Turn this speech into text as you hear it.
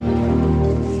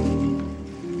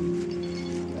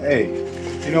Hey,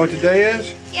 you know what today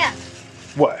is? Yeah.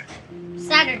 What?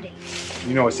 Saturday.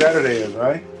 You know what Saturday is,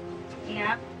 right?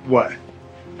 Yeah. What?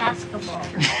 Basketball.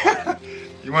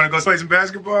 You want to go play some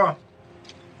basketball?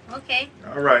 Okay.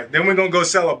 All right. Then we're going to go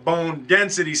sell a bone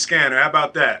density scanner. How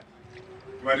about that?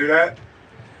 You want to do that?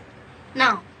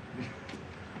 No.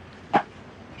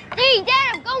 Hey,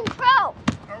 Dad, I'm going pro.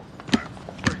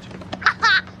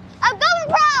 I'm going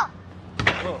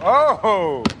pro.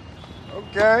 Oh,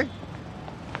 okay.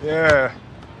 Yeah.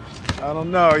 I don't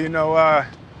know.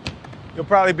 You'll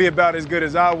probably be about as good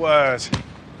as I was.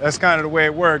 That's kind of the way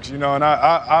it works, and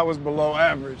I was below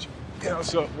average.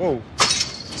 So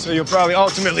you'll probably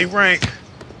ultimately rank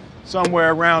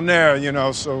somewhere around there,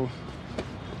 so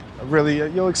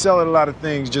you'll excel at a lot of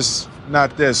things, just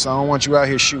not this. I don't want you out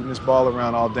here shooting this ball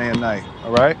around all day and night,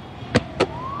 all right?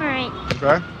 All right.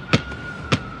 Okay?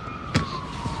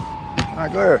 All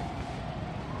right, go ahead.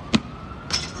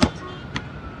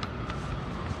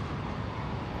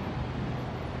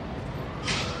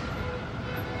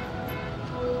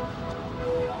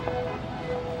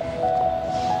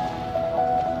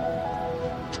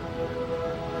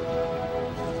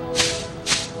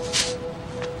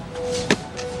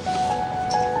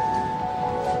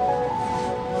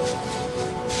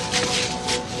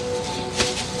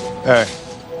 Hey.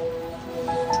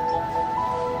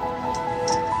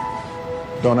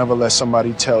 Don't ever let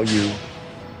somebody tell you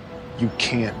you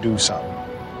can't do something.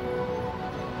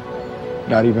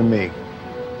 Not even me.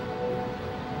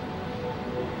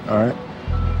 All right?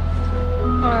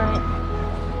 All right.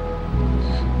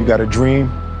 You got a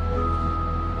dream,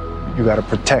 you got to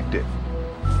protect it.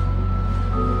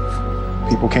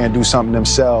 People can't do something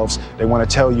themselves. They want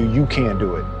to tell you you can't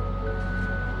do it.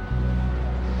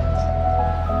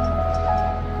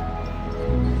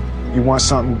 You want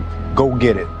something, go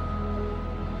get it.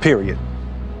 Period.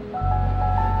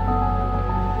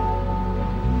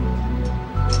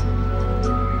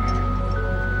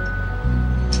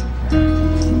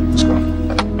 Let's go.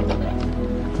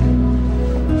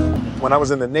 When I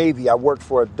was in the Navy, I worked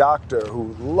for a doctor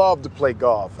who loved to play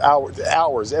golf,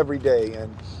 hours every day,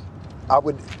 and I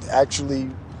would actually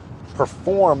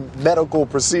perform medical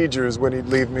procedures when he'd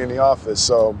leave me in the office.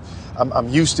 So I'm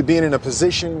used to being in a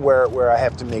position where I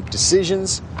have to make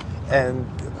decisions. And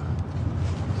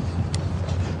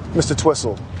Mr.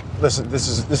 Twistle, listen, this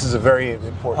is a very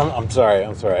important. I'm sorry.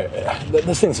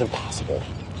 This thing's impossible.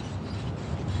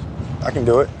 I can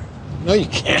do it. No, you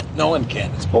can't. No one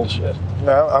can. It's bullshit.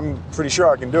 No, I'm pretty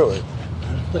sure I can do it.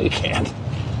 No, you can't.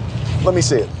 Let me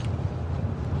see it.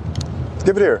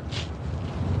 Give it here.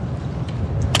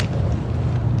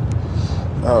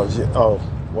 Oh, yeah. Oh,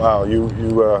 wow! You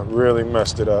really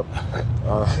messed it up.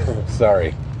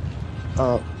 Sorry.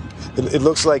 It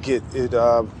looks like it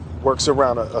works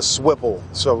around a swivel,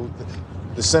 so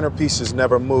the centerpieces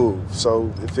never move.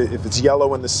 So if it's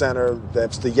yellow in the center,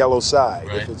 that's the yellow side.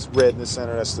 Right. If it's red in the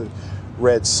center, that's the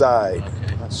red side.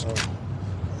 Okay. So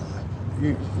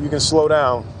you can slow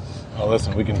down. Oh,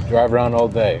 listen, we can drive around all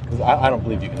day. 'Cause I don't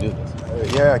believe you can do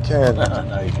this. Yeah, I can.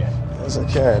 No, you can't. Yes, I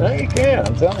can. No, you can't.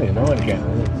 I'm telling you, no one can.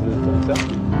 I'm telling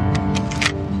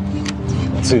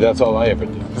you. See, that's all I ever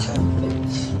do.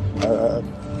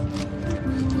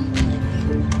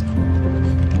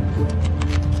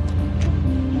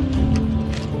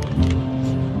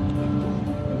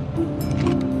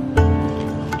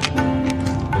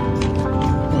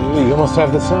 You almost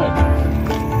have the sign.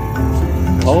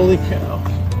 Holy cow.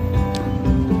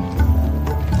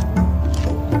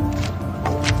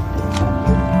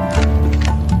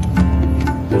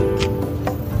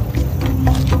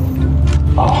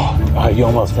 Oh, you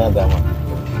almost had that one.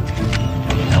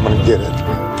 I'm gonna get it.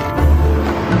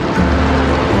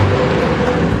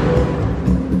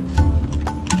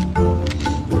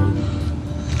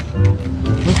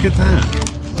 Look at that.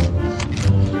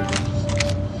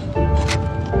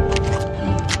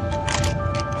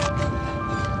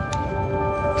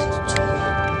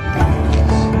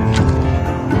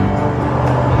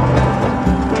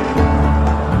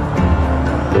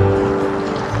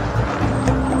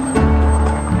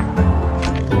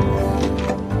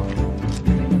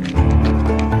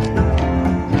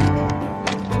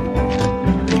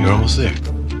 You're almost there.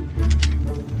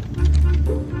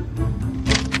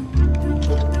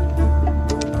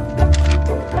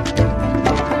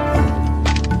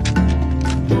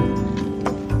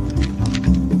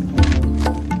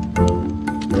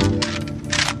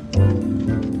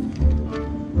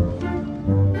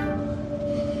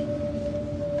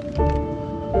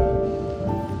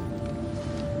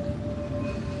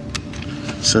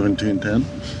 $17.10.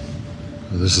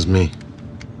 This is me.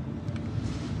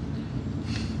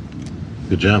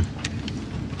 Good job.